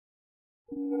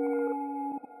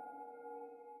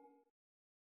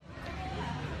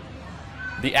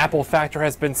The Apple factor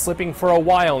has been slipping for a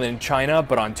while in China,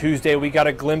 but on Tuesday we got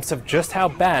a glimpse of just how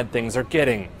bad things are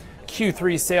getting.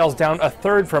 Q3 sales down a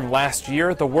third from last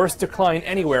year, the worst decline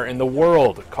anywhere in the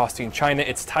world, costing China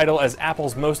its title as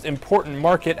Apple's most important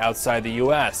market outside the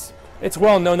US. It's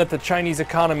well known that the Chinese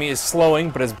economy is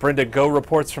slowing, but as Brenda Goh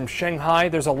reports from Shanghai,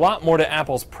 there's a lot more to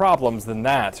Apple's problems than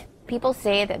that. People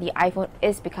say that the iPhone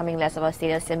is becoming less of a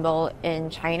status symbol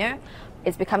in China.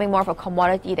 It's becoming more of a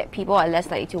commodity that people are less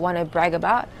likely to want to brag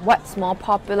about. What's more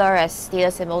popular as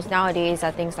status symbols nowadays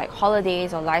are things like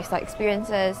holidays or lifestyle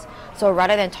experiences. So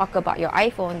rather than talk about your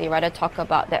iPhone, they rather talk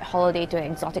about that holiday to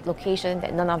an exotic location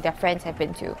that none of their friends have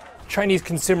been to. Chinese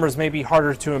consumers may be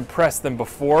harder to impress than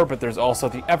before, but there's also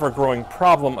the ever-growing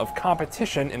problem of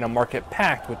competition in a market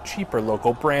packed with cheaper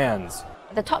local brands.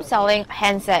 The top-selling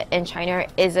handset in China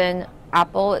isn't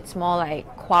Apple, it's more like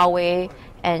Huawei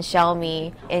and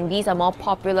Xiaomi, and these are more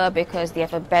popular because they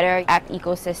have a better app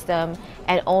ecosystem,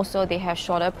 and also they have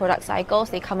shorter product cycles.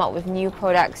 They come out with new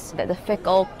products that the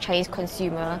fickle Chinese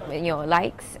consumer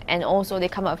likes, and also they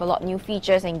come up with a lot of new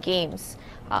features and games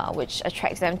which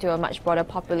attracts them to a much broader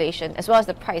population, as well as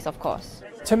the price, of course.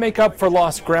 To make up for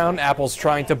lost ground, Apple's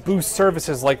trying to boost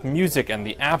services like music and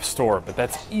the App Store, but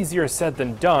that's easier said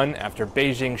than done after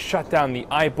Beijing shut down the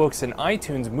iBooks and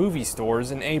iTunes movie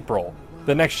stores in April.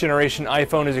 The next generation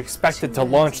iPhone is expected to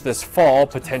launch this fall,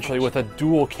 potentially with a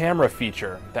dual camera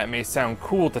feature. That may sound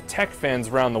cool to tech fans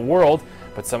around the world,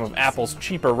 but some of Apple's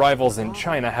cheaper rivals in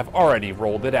China have already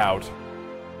rolled it out.